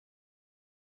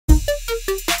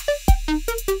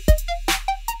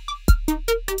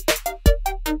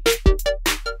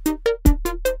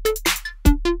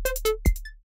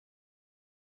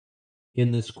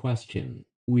In this question,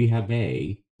 we have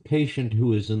a patient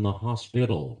who is in the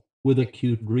hospital with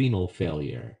acute renal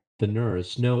failure. The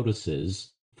nurse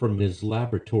notices from his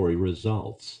laboratory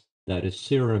results that his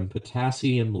serum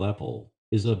potassium level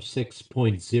is of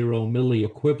 6.0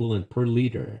 milliequivalent per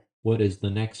liter. What is the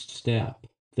next step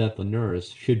that the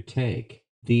nurse should take?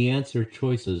 The answer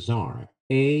choices are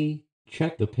A.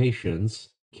 Check the patient's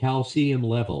calcium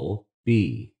level.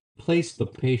 B. Place the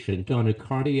patient on a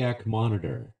cardiac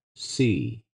monitor.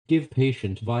 C. Give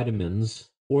patient vitamins.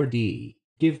 Or D.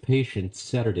 Give patient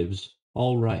sedatives.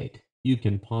 Alright, you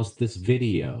can pause this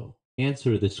video,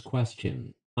 answer this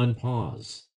question,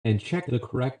 unpause, and check the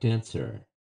correct answer.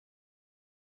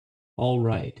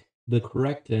 Alright, the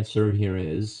correct answer here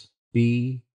is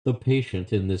B. The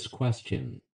patient in this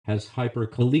question has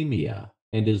hyperkalemia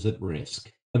and is at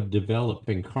risk of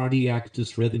developing cardiac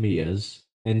dysrhythmias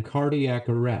and cardiac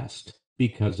arrest.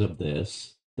 Because of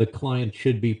this, the client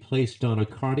should be placed on a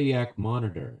cardiac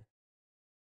monitor.